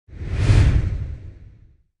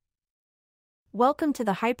Welcome to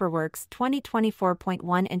the HyperWorks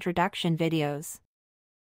 2024.1 introduction videos.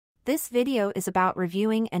 This video is about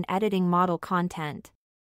reviewing and editing model content.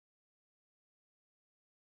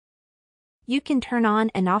 You can turn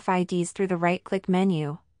on and off IDs through the right-click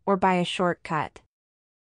menu, or by a shortcut.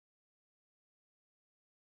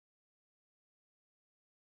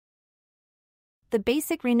 The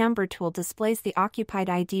basic Renumber tool displays the occupied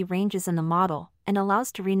ID ranges in the model and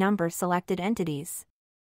allows to renumber selected entities.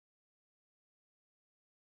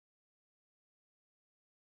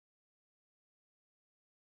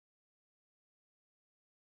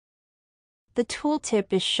 The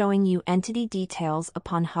tooltip is showing you entity details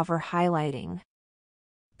upon hover highlighting.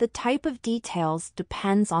 The type of details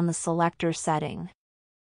depends on the selector setting.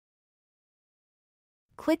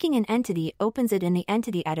 Clicking an entity opens it in the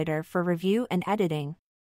entity editor for review and editing.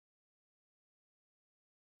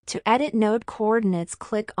 To edit node coordinates,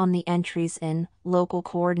 click on the entries in Local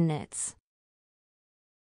Coordinates.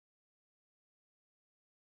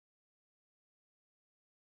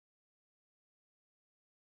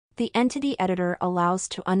 The entity editor allows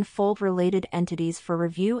to unfold related entities for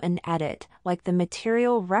review and edit, like the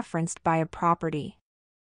material referenced by a property.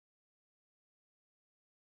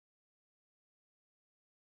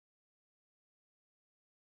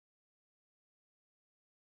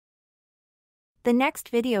 The next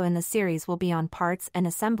video in the series will be on parts and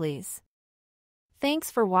assemblies.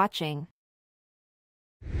 Thanks for watching.